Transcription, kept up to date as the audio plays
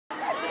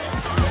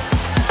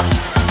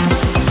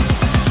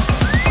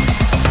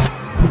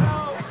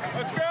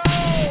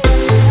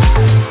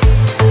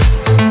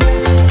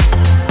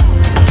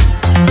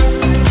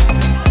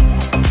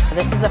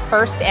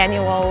first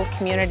annual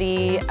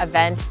community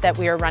event that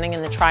we are running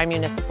in the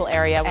tri-municipal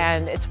area,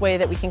 and it's a way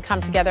that we can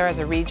come together as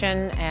a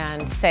region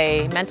and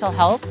say mental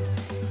health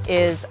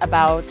is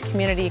about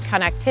community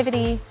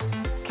connectivity,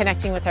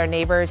 connecting with our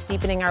neighbors,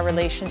 deepening our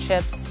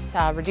relationships,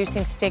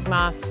 reducing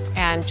stigma,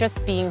 and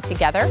just being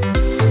together.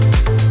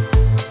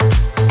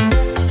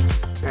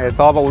 It's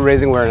all about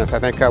raising awareness. I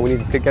think we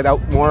need to get out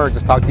more,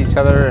 just talk to each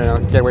other,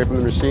 and get away from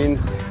the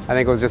machines. I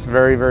think it was just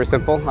very, very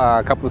simple.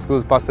 A couple of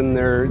schools busted in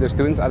their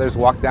students, others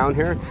walked down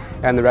here,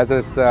 and the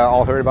residents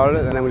all heard about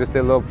it. And then we just did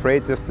a little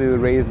parade just to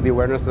raise the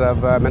awareness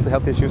of mental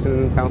health issues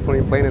in Town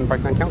Stony Plain and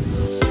Parkland County.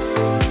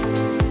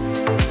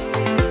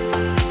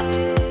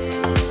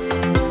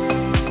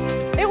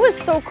 It was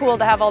so cool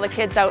to have all the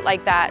kids out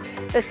like that.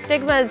 The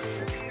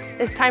stigmas,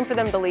 it's time for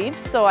them to leave,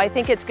 so I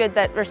think it's good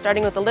that we're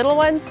starting with the little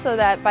ones so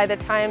that by the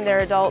time they're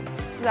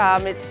adults,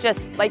 it's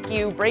just like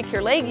you break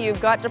your leg,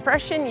 you've got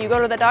depression, you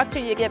go to the doctor,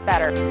 you get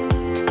better.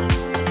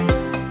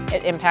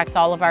 It impacts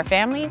all of our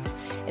families,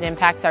 it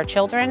impacts our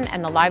children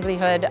and the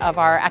livelihood of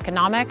our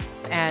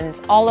economics, and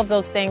all of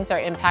those things are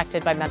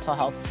impacted by mental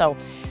health. So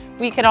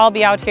we can all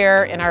be out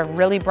here in our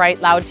really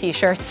bright, loud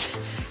t-shirts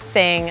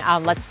saying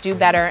let's do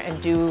better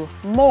and do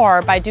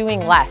more by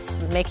doing less,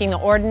 making the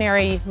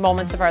ordinary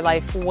moments of our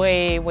life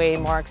way, way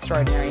more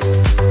extraordinary.